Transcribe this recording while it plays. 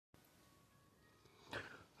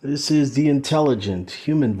This is the Intelligent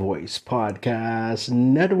Human Voice Podcast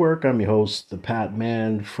Network. I'm your host, the Pat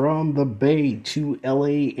Man, from the Bay to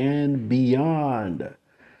LA and beyond.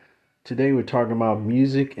 Today we're talking about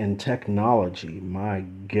music and technology. My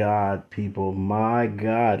God, people, my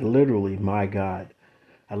God, literally my God.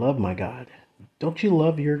 I love my God. Don't you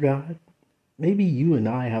love your God? Maybe you and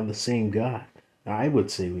I have the same God. I would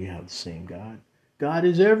say we have the same God. God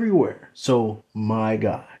is everywhere. So, my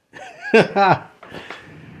God.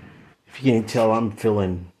 If you can't tell, I'm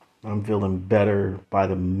feeling better by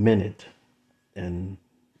the minute, and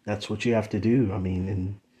that's what you have to do. I mean,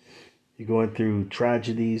 and you're going through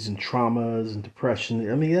tragedies and traumas and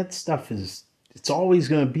depression. I mean, that stuff it's always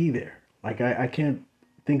going to be there. Like I can't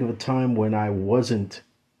think of a time when I wasn't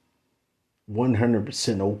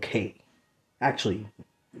 100% okay. Actually,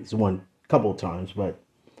 it's one couple of times, but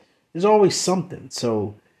there's always something.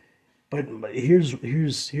 So but here's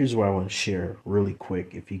what I want to share really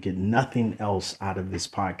quick. If you get nothing else out of this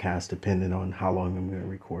podcast, depending on how long I'm going to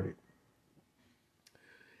record it,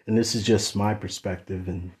 and this is just my perspective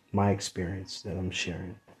and my experience that I'm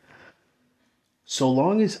sharing. So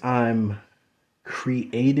long as I'm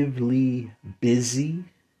creatively busy,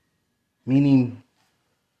 meaning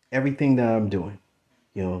everything that I'm doing,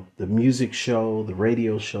 the music show, the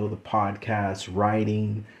radio show, the podcast,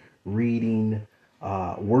 writing, reading,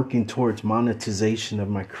 working towards monetization of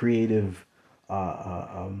my creative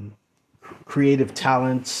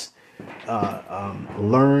talents,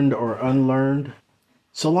 learned or unlearned.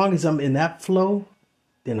 So long as I'm in that flow,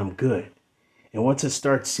 then I'm good. And once I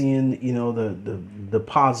start seeing, the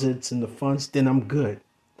deposits and the funds, then I'm good.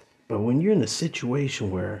 But when you're in a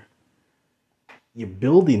situation where you're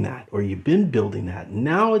building that or you've been building that,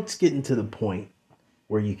 now it's getting to the point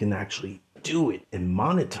where you can actually do it and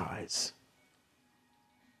monetize,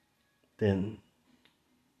 then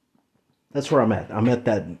that's where I'm at. I'm at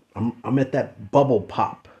that bubble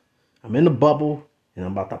pop. I'm in the bubble and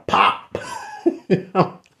I'm about to pop. you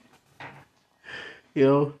know,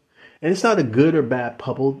 and it's not a good or bad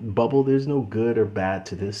bubble. There's no good or bad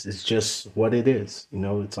to this. It's just what it is.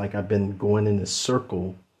 It's like I've been going in this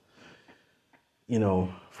circle,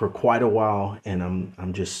 for quite a while, and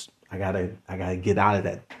I gotta get out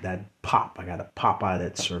of that pop. I gotta pop out of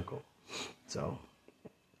that circle. So,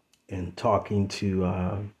 and talking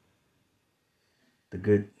to the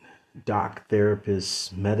good doc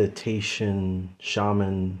therapist, meditation,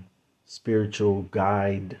 shaman, spiritual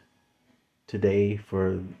guide today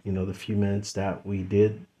for, the few minutes that we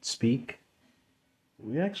did speak.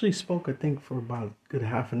 We actually spoke, I think, for about a good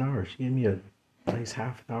half an hour. She gave me a nice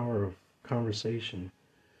half an hour of conversation.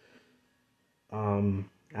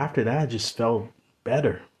 After that, I just felt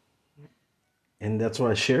better. And that's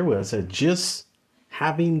what I shared with her. I said, just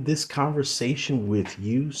having this conversation with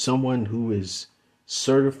you, someone who is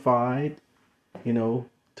certified, to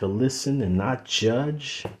listen and not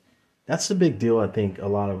judge. That's the big deal I think a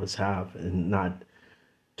lot of us have, and not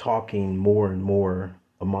talking more and more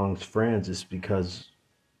amongst friends is because,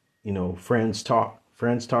 friends talk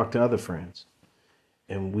to other friends,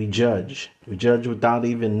 and we judge. We judge without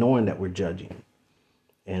even knowing that we're judging.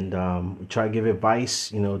 And we try to give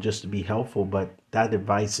advice, just to be helpful, but that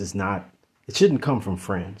advice it shouldn't come from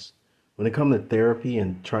friends. When it comes to therapy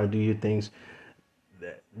and try to do your things,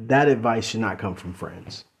 that advice should not come from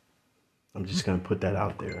friends. I'm just going to put that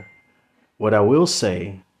out there. What I will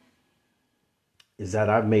say is that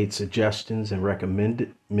I've made suggestions and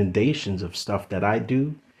recommendations of stuff that I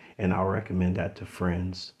do, and I'll recommend that to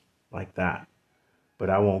friends like that. But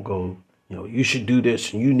I won't go, you should do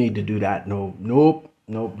this and you need to do that. No, nope,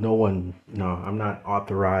 no one. No, I'm not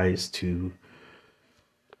authorizing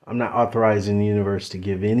the universe to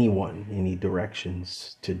give anyone any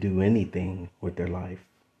directions to do anything with their life.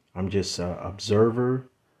 I'm just an observer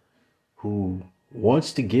who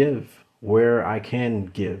wants to give where I can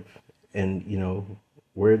give, and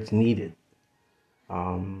where it's needed.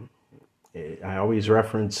 I always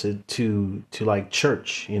reference it to like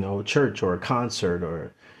church, church or a concert,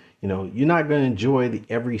 or you're not going to enjoy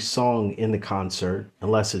every song in the concert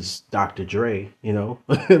unless it's Dr. Dre,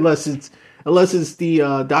 unless it's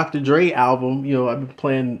the Dr. Dre album. I've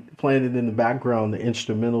been playing it in the background, the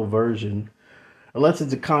instrumental version. Unless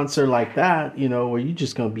it's a concert like that, where you're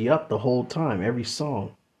just going to be up the whole time, every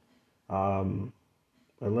song.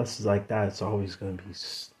 Unless it's like that, it's always going to be,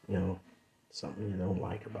 something you don't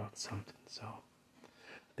like about something. So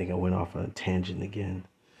I think I went off on a tangent again.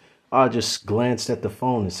 I just glanced at the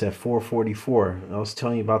phone. It said 4:44. I was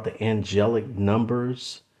telling you about the angelic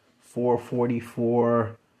numbers.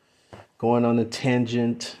 4:44. Going on a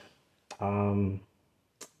tangent.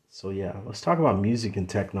 So yeah, let's talk about music and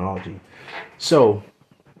technology. So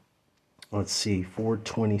let's see,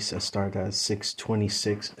 420. I started at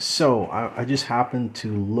 626. So I just happened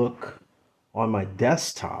to look on my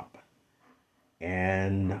desktop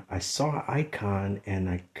and I saw an icon and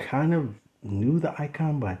I kind of knew the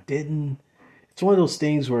icon, but I didn't. It's one of those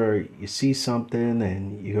things where you see something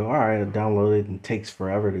and you go, all right, I'll download it, and it takes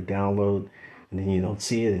forever to download, and then you don't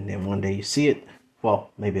see it, and then one day you see it.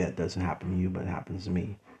 Well, maybe that doesn't happen to you, but it happens to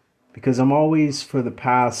me. Because I'm always, for the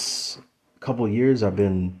past couple of years, I've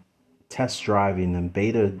been test driving and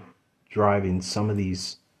beta driving some of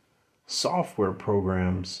these software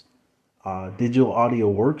programs, digital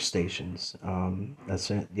audio workstations. That's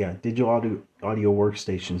it. Yeah, digital audio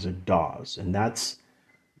workstations are DAWs, and that's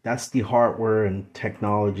the hardware and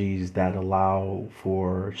technologies that allow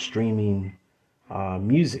for streaming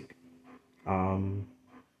music and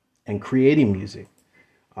creating music.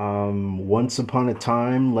 Once upon a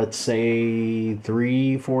time, let's say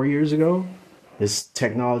 3, 4 years ago, this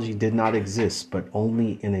technology did not exist, but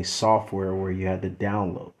only in a software where you had to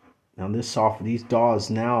download. Now, these DAWs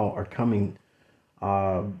now are coming.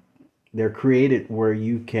 Uh, they're created where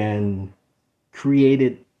you can create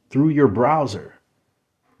it through your browser.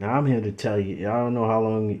 Now, I'm here to tell you, I don't know how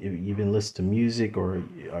long you've been listening to music or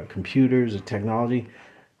computers or technology.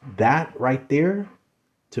 That right there,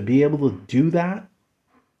 to be able to do that,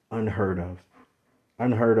 unheard of.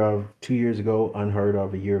 Unheard of 2 years ago, unheard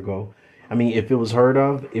of a year ago. I mean, if it was heard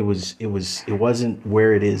of, it wasn't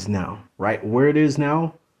where it is now, right? Where it is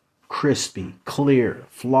now, crispy, clear,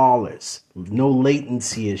 flawless, no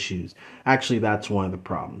latency issues. Actually, that's one of the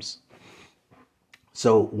problems.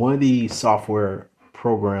 So one of the software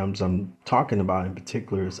programs I'm talking about in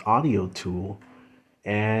particular is Audio Tool,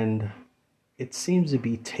 and it seems to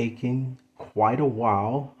be taking quite a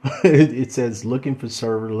while. It says looking for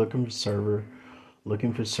server, looking for server,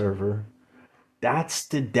 looking for server. That's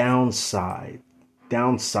the downside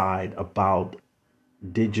about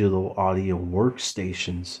digital audio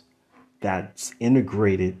workstations that's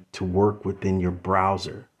integrated to work within your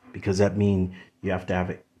browser, because that means you have to have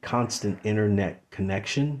a constant internet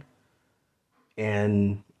connection.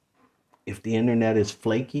 And if the internet is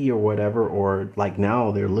flaky or whatever, or like now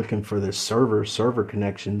they're looking for the server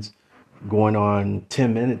connections going on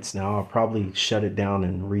 10 minutes now, I'll probably shut it down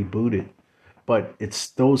and reboot it. But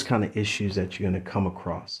it's those kind of issues that you're going to come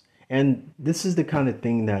across. And this is the kind of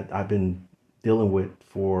thing that I've been dealing with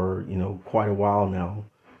for, quite a while now.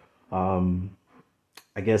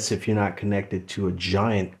 I guess if you're not connected to a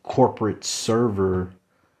giant corporate server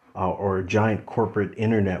or a giant corporate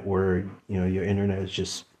internet where, your internet is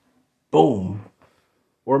just boom,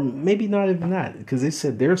 or maybe not even that, because they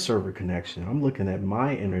said their server connection. I'm looking at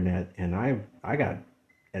my internet and I got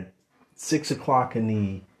at 6 o'clock in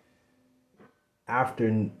the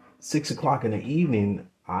after 6 o'clock in the evening,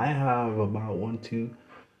 I have about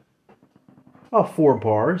about 4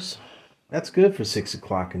 bars. That's good for 6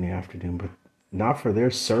 o'clock in the afternoon, but not for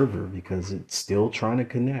their server because it's still trying to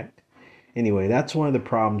connect. Anyway, that's one of the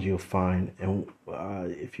problems you'll find. And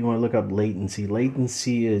if you want to look up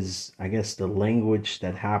latency is, I guess, the language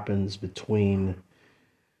that happens between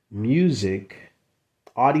music,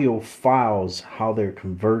 audio files, how they're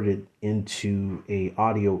converted into a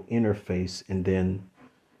audio interface and then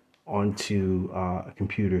onto a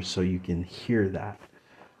computer so you can hear that.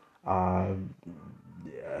 Uh,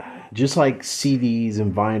 just like CDs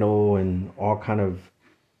and vinyl and all kind of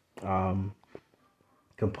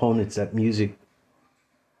components that music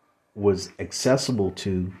was accessible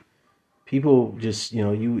to, people just,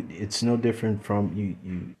 it's no different from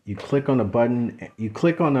you click on a button, you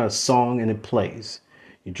click on a song and it plays.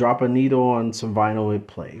 You drop a needle on some vinyl, it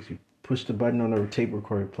plays. You push the button on a tape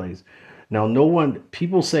recorder, it plays. Now,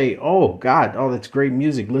 people say, oh God, oh, that's great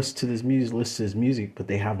music, listen to this music, but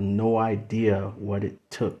they have no idea what it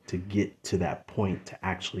took to get to that point, to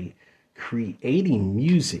actually creating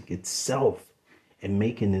music itself and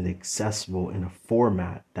making it accessible in a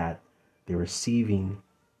format that the receiving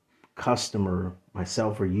customer,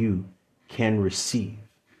 myself or you, can receive.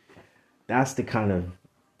 That's the kind of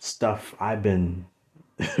stuff I've been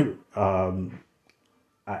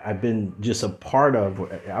I've been just a part of.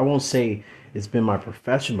 I won't say it's been my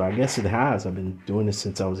profession, but I guess it has. I've been doing this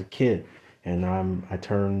since I was a kid, and I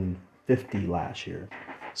turned 50 last year.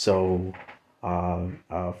 So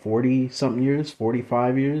 40 something years,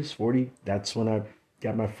 45 years, 40. That's when I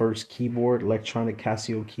got my first keyboard, electronic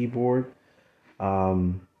Casio keyboard.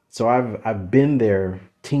 So I've been there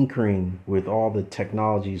tinkering with all the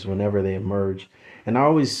technologies whenever they emerge. And I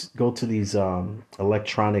always go to these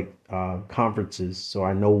electronic conferences, so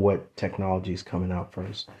I know what technology is coming out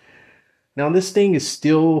first. Now, this thing is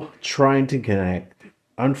still trying to connect.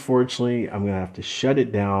 Unfortunately, I'm gonna have to shut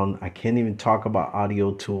it down. I can't even talk about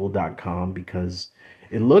audiotool.com because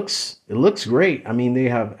it looks great. I mean, they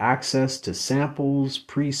have access to samples,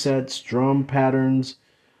 presets, drum patterns.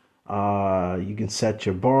 You can set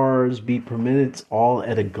your bars, beat per minute, all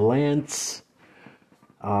at a glance.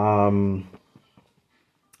 Um,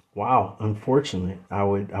 wow. Unfortunately, I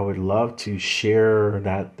would love to share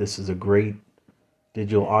that this is a great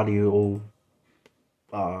digital audio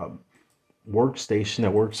uh, workstation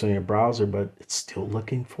that works on your browser, but it's still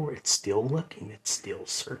looking for it. It's still looking. It's still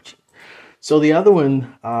searching. So the other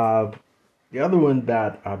one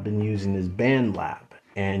that I've been using is BandLab,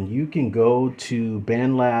 and you can go to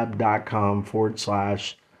bandlab.com/,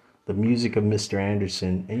 the music of Mr.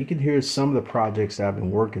 Anderson, and you can hear some of the projects that I've been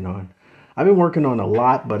working on. I've been working on a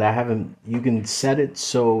lot, but I haven't. You can set it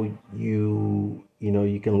so you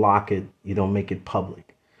can lock it. You don't make it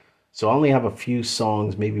public. So I only have a few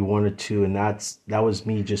songs, maybe one or two, and that was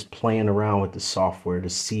me just playing around with the software to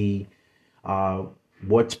see uh,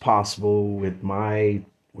 what's possible with my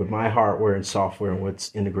hardware and software and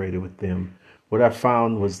what's integrated with them. What I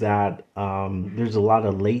found was that there's a lot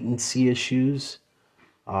of latency issues.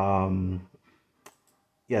 Um,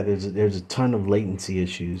 yeah, there's a ton of latency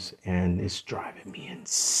issues, and it's driving me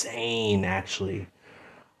insane. Actually,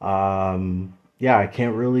 yeah, I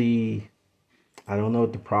can't really. I don't know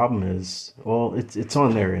what the problem is. Well, it's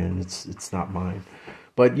on their end. It's not mine.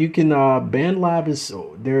 But you can BandLab is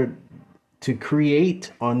there to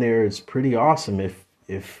create on there is pretty awesome if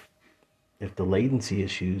the latency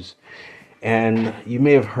issues. And you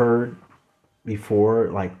may have heard before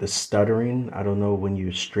like the stuttering. I don't know, when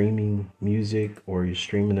you're streaming music or you're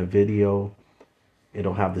streaming a video,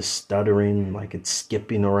 it'll have the stuttering like it's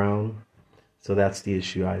skipping around. So that's the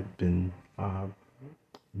issue I've been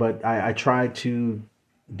but I try to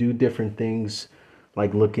do different things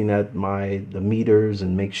like looking at the meters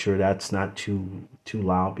and make sure that's not too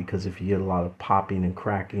loud, because if you get a lot of popping and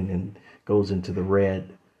cracking and goes into the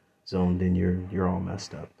red zone, then you're all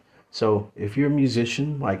messed up. So if you're a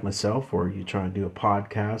musician like myself, or you're trying to do a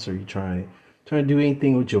podcast, or you're trying to do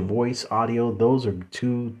anything with your voice audio, those are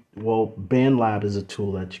two. Well, BandLab is a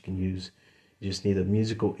tool that you can use. You just need a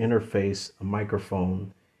musical interface, a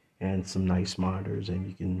microphone, and some nice monitors, and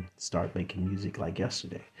you can start making music like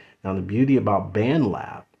yesterday. Now, the beauty about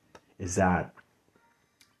BandLab is that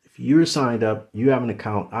if you're signed up, you have an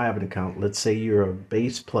account, I have an account. Let's say you're a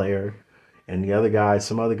bass player and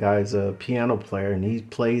some other guy's a piano player, and he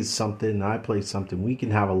plays something and I play something. We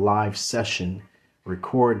can have a live session,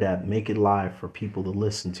 record that, make it live for people to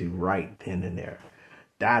listen to right then and there.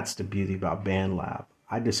 That's the beauty about BandLab.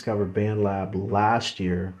 I discovered BandLab last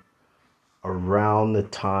year around the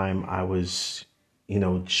time I was,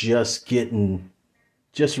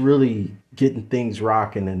 just really getting things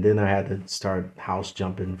rocking, and then I had to start house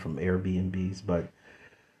jumping from Airbnbs. But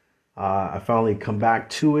I finally come back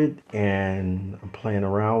to it, and I'm playing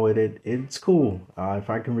around with it. It's cool. If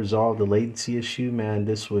I can resolve the latency issue, man,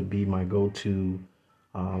 this would be my go-to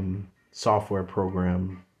software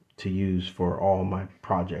program to use for all my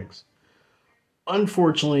projects.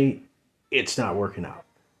 Unfortunately, it's not working out,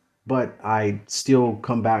 but I still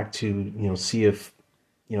come back to see if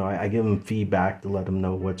I give them feedback to let them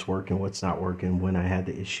know what's working, what's not working, when I had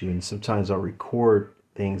the issue. And sometimes I'll record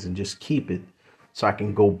things and just keep it so I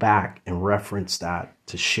can go back and reference that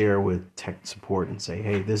to share with tech support and say,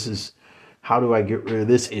 hey, this is how do I get rid of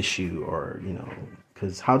this issue? Or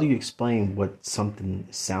because how do you explain what something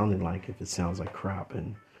is sounding like if it sounds like crap?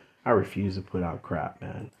 And I refuse to put out crap,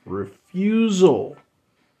 man. Refusal.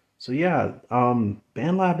 So yeah,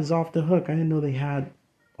 BandLab is off the hook. I didn't know they had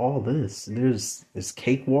all this. There's this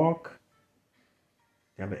cakewalk.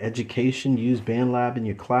 You have an education. Use BandLab in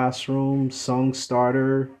your classroom. Song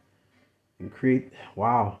starter. And create.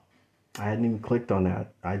 Wow, I hadn't even clicked on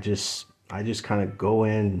that. I just kind of go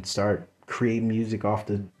in and start creating music off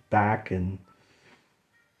the back, and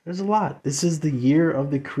there's a lot. This is the year of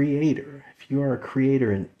the creator. If you are a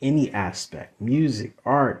creator in any aspect, music,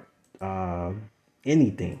 art,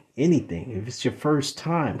 anything. If it's your first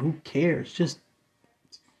time, who cares? Just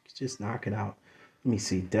knock it out. Let me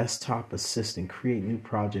see. Desktop assistant, create new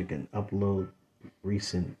project and upload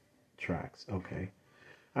recent tracks. Okay.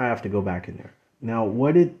 I have to go back in there. Now,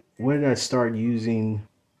 what did I start using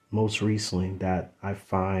most recently that I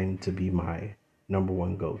find to be my number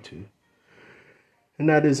one go-to? And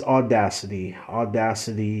that is Audacity.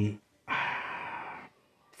 Audacity,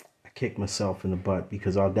 I kicked myself in the butt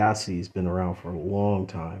because Audacity has been around for a long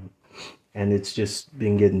time, and it's just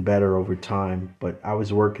been getting better over time. But I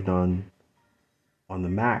was working on the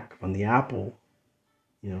Mac, on the Apple,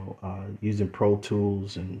 using Pro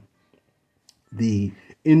Tools and the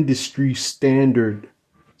industry standard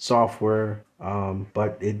software,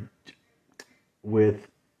 but it with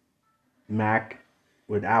Mac,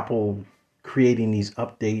 with Apple creating these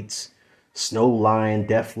updates, Snow Lion,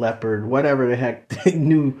 Def Leppard, whatever the heck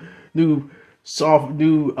new new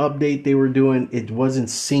update they were doing, it wasn't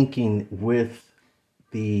syncing with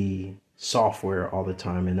the software all the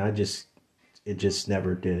time, and it just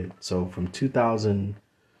never did it. So from 2000,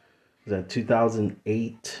 was that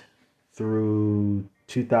 2008 through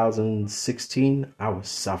 2016, I was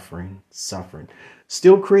suffering,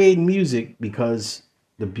 still creating music, because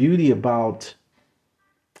the beauty about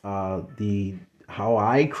the how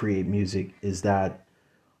I create music is that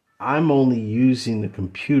I'm only using the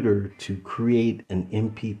computer to create an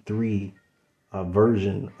MP3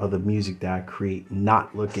 version of the music that I create,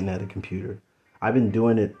 not looking at a computer. I've been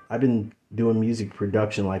doing music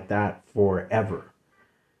production like that forever,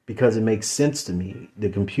 because it makes sense to me. The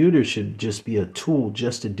computer should just be a tool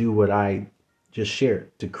just to do what I just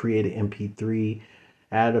shared, to create an MP3,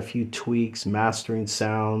 add a few tweaks, mastering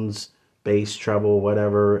sounds, bass, treble,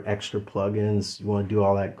 whatever, extra plugins. You want to do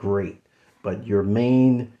all that, great. But your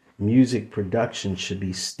main music production should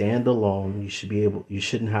be standalone. You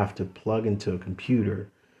shouldn't have to plug into a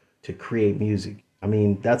computer to create music. I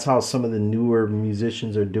mean, that's how some of the newer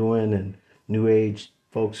musicians are doing, and new age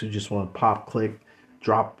folks who just want to pop, click,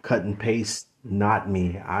 drop, cut and paste. Not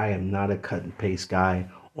me. I am not a cut and paste guy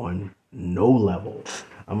on no level.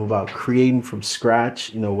 I'm about creating from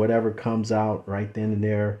scratch, whatever comes out right then and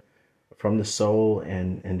there from the soul,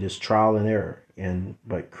 and just trial and error.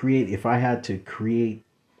 But if I had to create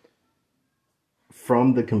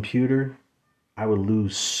from the computer, I would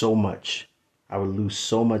lose so much. I would lose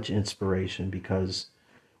so much inspiration, because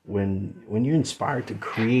when you're inspired to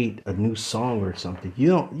create a new song or something, you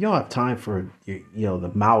don't have time for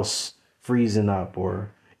the mouse freezing up,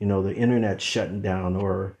 or the internet shutting down,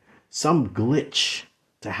 or some glitch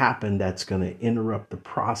to happen that's going to interrupt the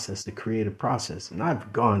creative process. And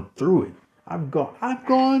I've gone through it. I've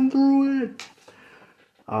gone through it.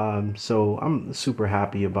 So I'm super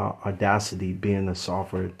happy about Audacity being a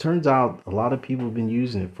software. It turns out a lot of people have been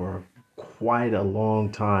using it for quite a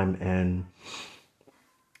long time, and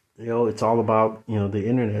it's all about, the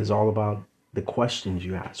internet is all about the questions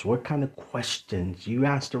you ask. What kind of questions you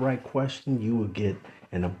ask? The right question, you will get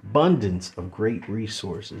an abundance of great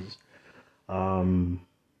resources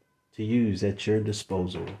to use at your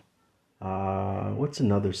disposal. What's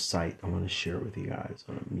another site I want to share with you guys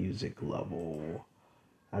on a music level?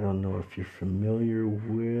 I don't know if you're familiar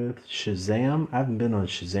with Shazam. I haven't been on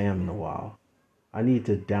Shazam in a while. I need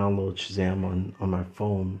to download Shazam on my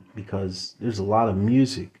phone, because there's a lot of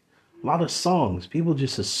music, a lot of songs. People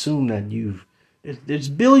just assume that there's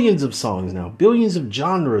billions of songs now, billions of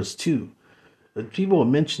genres too. But people will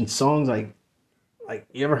mention songs like,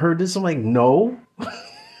 you ever heard this? I'm like, no.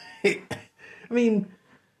 I mean,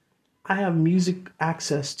 I have music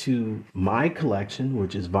access to my collection,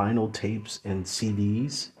 which is vinyl tapes and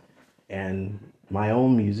CDs, and my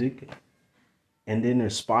own music. And then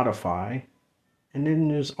there's Spotify, and then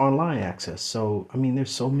there's online access. So, I mean,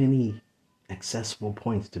 there's so many accessible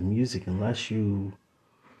points to music, unless you're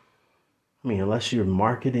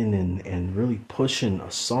marketing and really pushing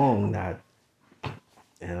a song that,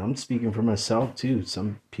 and I'm speaking for myself too.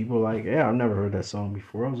 Some people are like, yeah, I've never heard that song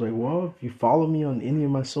before. I was like, well, if you follow me on any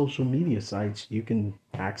of my social media sites, you can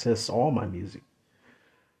access all my music.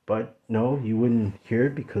 But no, you wouldn't hear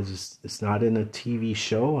it, because it's not in a TV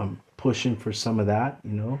show. I'm pushing for some of that,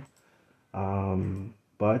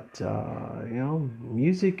 But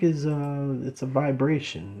music is it's a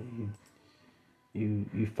vibration.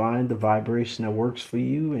 You find the vibration that works for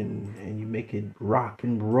you, and you make it rock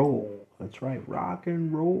and roll. That's right, rock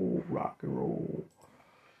and roll, rock and roll.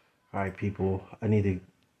 All right, people, I need to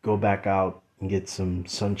go back out and get some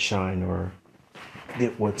sunshine, or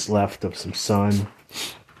get what's left of some sun.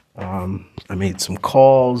 I made some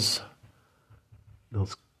calls.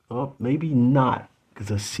 Maybe not,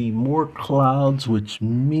 because I see more clouds, which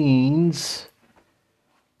means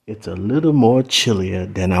it's a little more chillier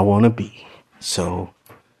than I want to be. So,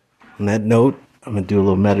 on that note, I'm going to do a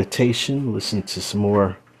little meditation, listen to some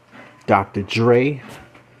more Dr. Dre.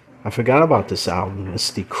 I forgot about this album.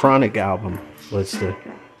 It's the Chronic album. It's the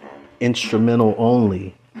instrumental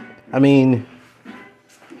only. I mean,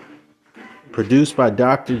 produced by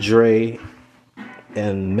Dr. Dre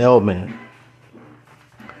and Mailman.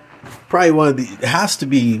 Probably it has to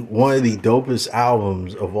be one of the dopest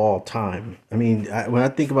albums of all time. I mean, when I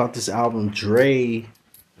think about this album, Dre,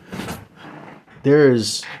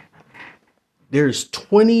 there's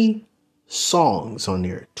 20 songs on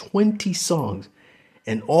there, 20 songs,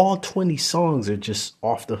 And all 20 songs are just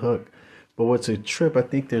off the hook. But what's a trip, I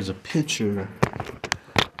think there's a picture.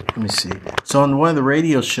 Let me see. So on one of the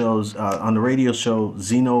radio shows, on the radio show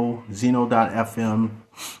Zeno.fm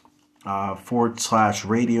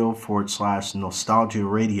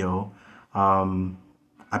 /radio/nostalgia radio,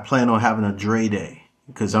 I plan on having a Dre Day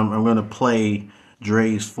because I'm going to play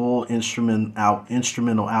Dre's full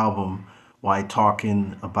instrumental album while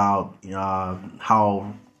talking about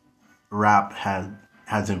how rap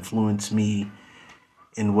has influenced me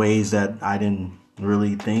in ways that I didn't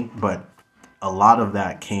really think, but a lot of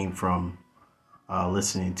that came from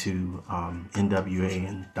listening to NWA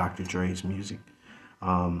and Dr. Dre's music.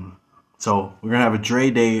 So we're gonna have a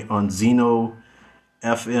Dre Day on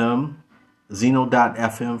Zeno.fm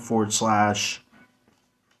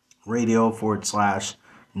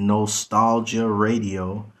 /radio/nostalgia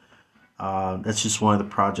radio. That's just one of the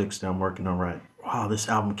projects that I'm working on right. Wow, this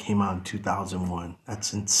album came out in 2001.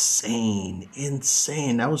 That's insane.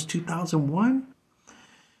 Insane. That was 2001?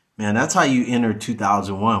 Man, that's how you enter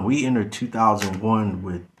 2001. We entered 2001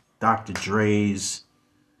 with Dr. Dre's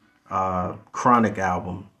Chronic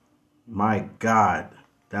album. My God,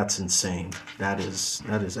 that's insane. That is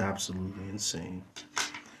absolutely insane.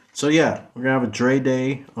 So yeah, we're gonna have a Dre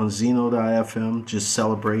Day on Zeno.fm, just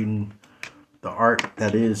celebrating the art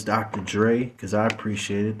that is Dr. Dre, because I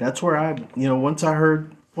appreciate it. That's where once I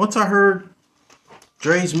heard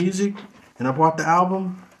Dre's music and I bought the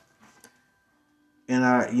album, and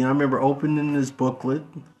I remember opening this booklet.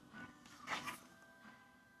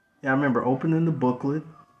 Yeah, I remember opening the booklet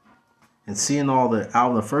and seeing all the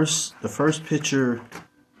album. The first picture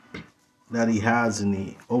that he has in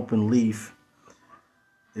the open leaf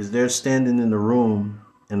is they're standing in the room,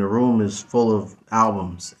 and the room is full of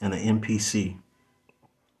albums and an MPC.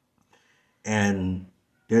 And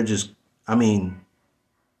they're just,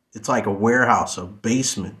 it's like a warehouse, a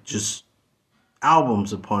basement, just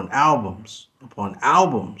albums upon albums upon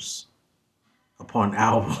albums upon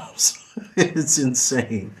albums. It's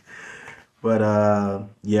insane. But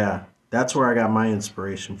yeah, that's where I got my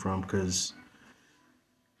inspiration from, because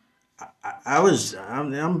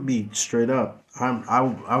I'm gonna be straight up.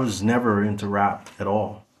 I was never into rap at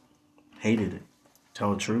all. Hated it,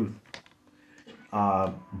 tell the truth.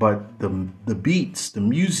 But the beats, the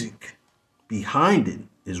music behind it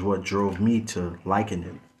is what drove me to liking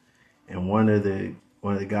it. And one of the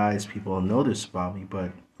guys people don't notice about me,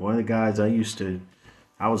 but one of the guys I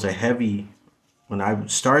was a heavy, when I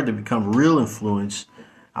started to become real influenced,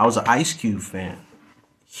 I was an Ice Cube fan.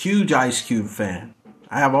 Huge Ice Cube fan.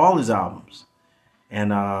 I have all his albums.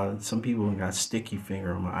 And some people got sticky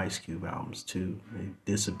finger on my Ice Cube albums too. They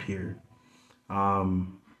disappeared.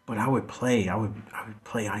 But I would play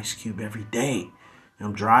Ice Cube every day. And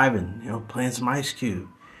I'm driving, playing some Ice Cube.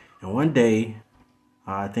 And one day,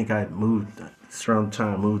 I think I moved, it's around the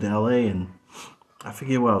time I moved to LA, and I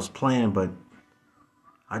forget what I was playing, but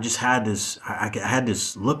I just had this, I had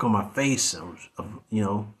this look on my face. I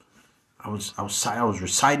was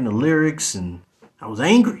reciting the lyrics, and I was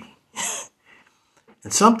angry.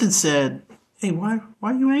 And something said, "Hey, why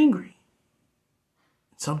are you angry?"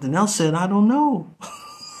 Something else said, "I don't know."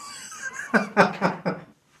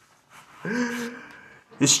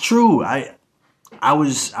 It's true. I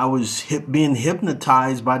was being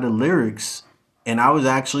hypnotized by the lyrics, and I was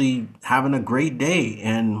actually having a great day.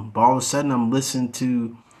 And all of a sudden, I'm listening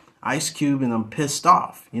to Ice Cube, and I'm pissed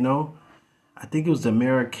off. I think it was the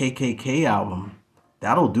America KKK album.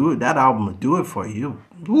 That'll do it. That album will do it for you.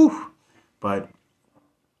 Woo. But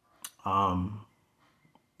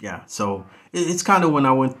yeah. So it's kind of when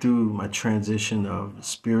I went through my transition of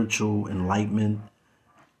spiritual enlightenment.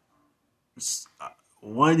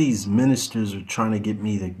 One of these ministers were trying to get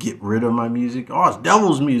me to get rid of my music. Oh, it's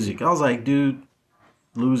devil's music. I was like, dude,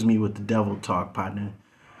 lose me with the devil talk, partner.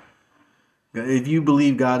 If you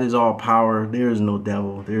believe God is all power, there is no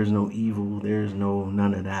devil, there is no evil, there is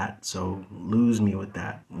none of that. So lose me with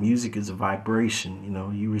that. Music is a vibration.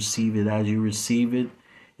 You receive it as you receive it.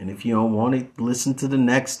 And if you don't want it, listen to the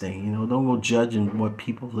next thing. Don't go judging what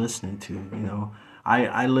people listening to.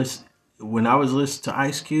 I listen. When I was listening to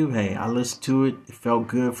Ice Cube, hey, I listened to it. It felt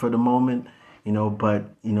good for the moment,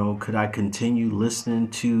 but, could I continue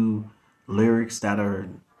listening to lyrics that are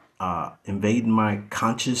invading my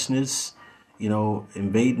consciousness,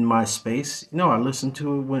 invading my space? I listen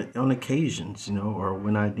to it on occasions, or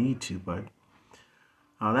when I need to. But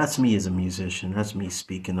that's me as a musician. That's me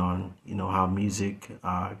speaking on, how music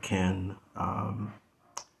can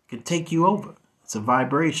take you over. It's a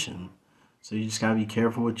vibration. So you just got to be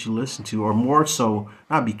careful what you listen to, or more so,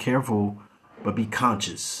 not be careful, but be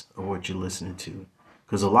conscious of what you're listening to.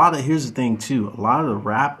 Because here's the thing too, a lot of the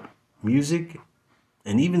rap music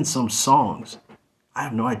and even some songs, I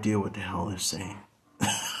have no idea what the hell they're saying.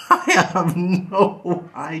 I have no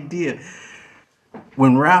idea.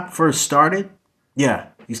 When rap first started, yeah,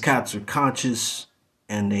 these cats were conscious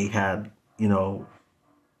and they had, and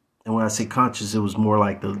when I say conscious, it was more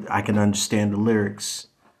like I could understand the lyrics.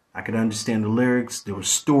 There were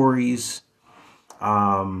stories. They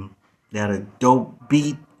had a dope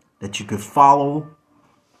beat that you could follow.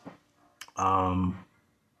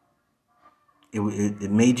 It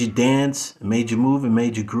made you dance, it made you move, it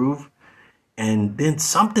made you groove. And then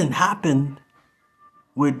something happened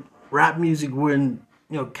with rap music when,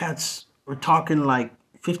 cats were talking like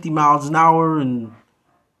 50 miles an hour and,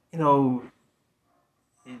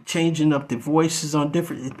 changing up the voices on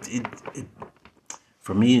different,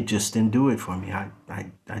 for me, it just didn't do it for me. I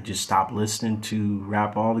just stopped listening to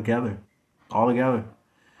rap altogether.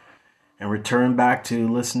 And returned back to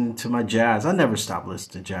listening to my jazz. I never stopped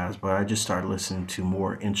listening to jazz, but I just started listening to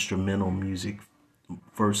more instrumental music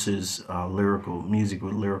versus lyrical music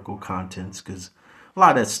with lyrical contents, because a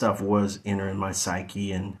lot of that stuff was entering my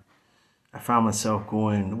psyche, and I found myself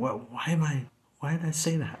going, why did I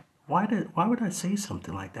say that? Why would I say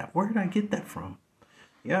something like that? Where did I get that from?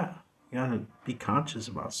 Yeah, you gotta be conscious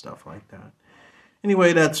about stuff like that.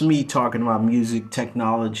 Anyway, that's me talking about music,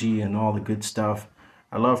 technology, and all the good stuff.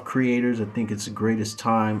 I love creators. I think it's the greatest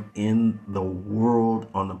time in the world,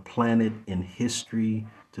 on the planet, in history,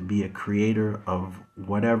 to be a creator of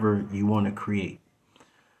whatever you want to create.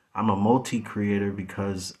 I'm a multi-creator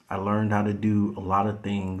because I learned how to do a lot of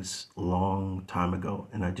things a long time ago,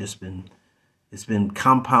 and it's been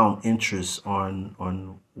compound interest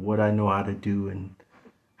on what I know how to do and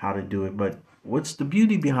how to do it. But what's the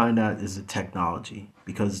beauty behind that is the technology,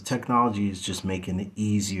 because technology is just making it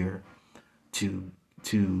easier to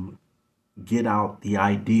get out the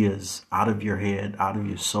ideas out of your head, out of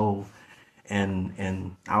your soul,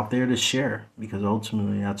 and out there to share, because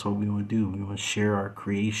ultimately that's what we want to do. We want to share our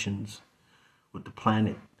creations with the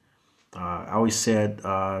planet. I always said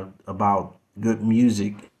about good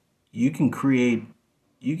music, you can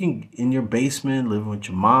in your basement, live with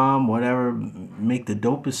your mom, whatever, make the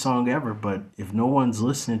dopest song ever, but if no one's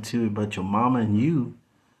listening to it but your mama and you,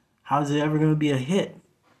 how's it ever going to be a hit?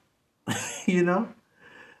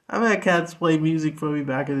 I've had cats play music for me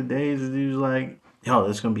back in the days, and he was like, yo,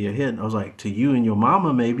 that's going to be a hit. And I was like, to you and your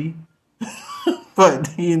mama, maybe. But,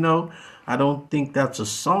 I don't think that's a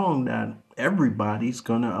song that everybody's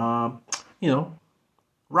going to,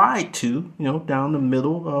 ride to, down the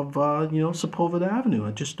middle of, Sepulveda Avenue.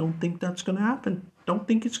 I just don't think that's going to happen. Don't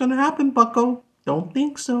think it's going to happen, bucko. Don't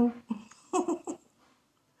think so.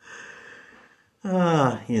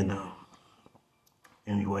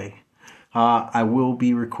 Anyway. I will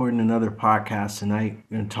be recording another podcast tonight. I'm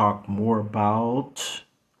going to talk more about,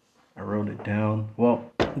 I wrote it down. Well,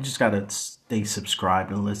 you just got to stay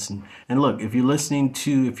subscribed and listen. And look, if you're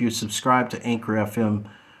subscribed to Anchor FM,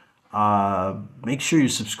 make sure you're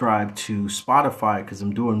subscribed to Spotify, because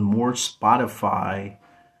I'm doing more Spotify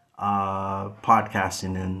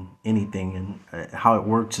podcasting than anything. And how it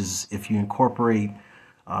works is if you incorporate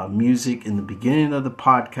music in the beginning of the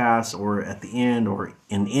podcast or at the end or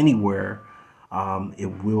in anywhere,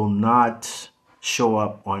 it will not show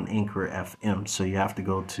up on Anchor FM. So you have to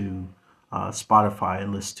go to Spotify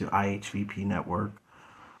and listen to IHVP Network.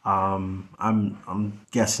 I'm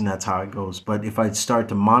guessing that's how it goes. But if I start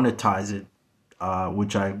to monetize it,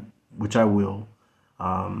 which I will,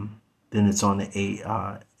 then it's on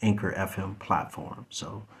the Anchor FM platform.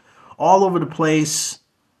 So all over the place.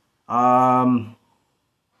 All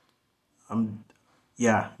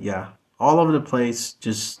over the place.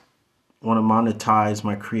 Just want to monetize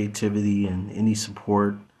my creativity, and any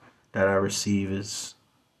support that I receive is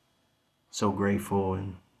so grateful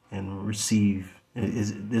and receive.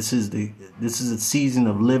 This is a season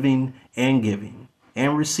of living and giving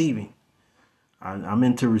and receiving. I'm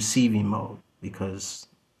into receiving mode, because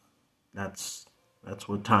that's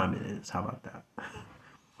what time it is. How about that?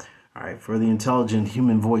 All right, for the Intelligent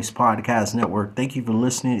Human Voice Podcast Network, thank you for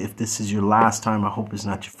listening. If this is your last time, I hope it's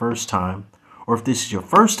not your first time. Or if this is your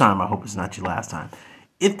first time, I hope it's not your last time.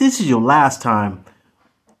 If this is your last time,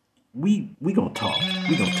 we gonna talk.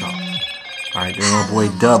 All right, there's my boy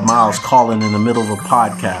Dub Miles calling in the middle of a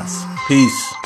podcast. Peace.